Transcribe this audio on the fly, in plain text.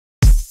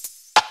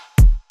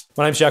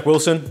My name's Jack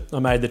Wilson. I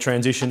made the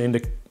transition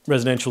into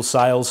residential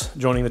sales,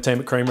 joining the team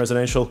at Cream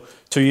Residential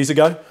 2 years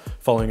ago,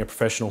 following a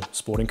professional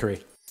sporting career.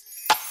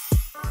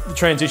 The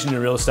transition to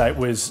real estate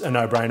was a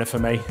no-brainer for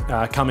me.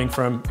 Coming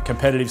from a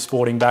competitive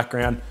sporting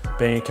background,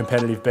 being a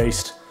competitive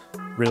beast,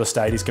 real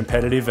estate is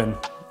competitive and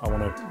I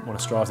want to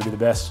strive to be the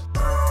best.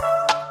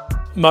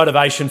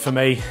 Motivation for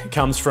me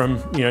comes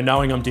from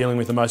knowing I'm dealing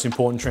with the most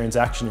important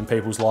transaction in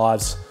people's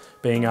lives,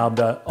 being able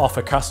to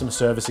offer customer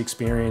service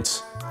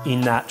experience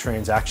in that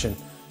transaction.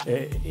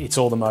 It's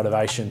all the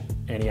motivation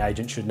any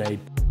agent should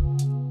need.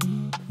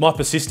 My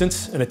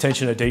persistence and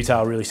attention to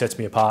detail really sets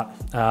me apart.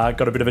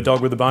 Got a bit of a dog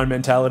with a bone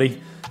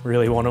mentality.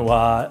 Really want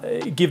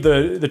to give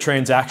the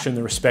transaction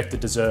the respect it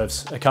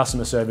deserves, a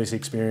customer service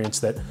experience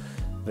that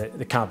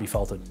can't be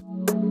faulted.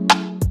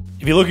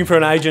 If you're looking for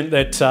an agent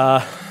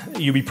that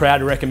you'll be proud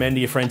to recommend to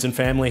your friends and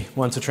family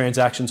once the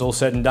transaction's all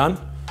said and done,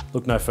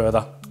 look no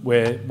further.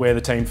 We're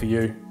the team for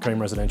you, Cream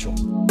Residential.